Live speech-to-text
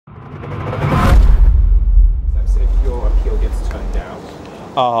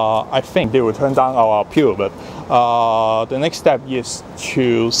I think they will turn down our appeal, but the next step is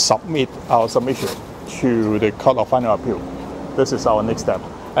to submit our submission to the Court of Final Appeal. This is our next step.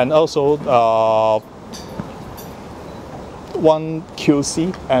 And also, one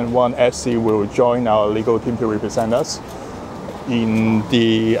QC and one SC will join our legal team to represent us in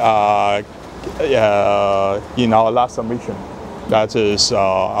the in our last submission. That is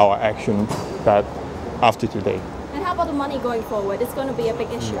our action that after today. And how about the money going forward? It's going to be a big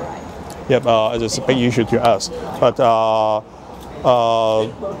issue, right? Yep, it is a big issue to us, but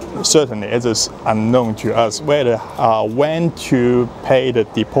certainly it is unknown to us whether when to pay the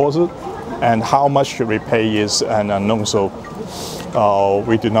deposit and how much should we pay is an unknown. So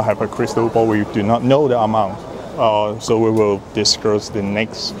we do not have a crystal ball. We do not know the amount. So we will discuss the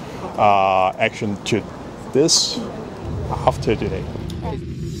next action to this after today.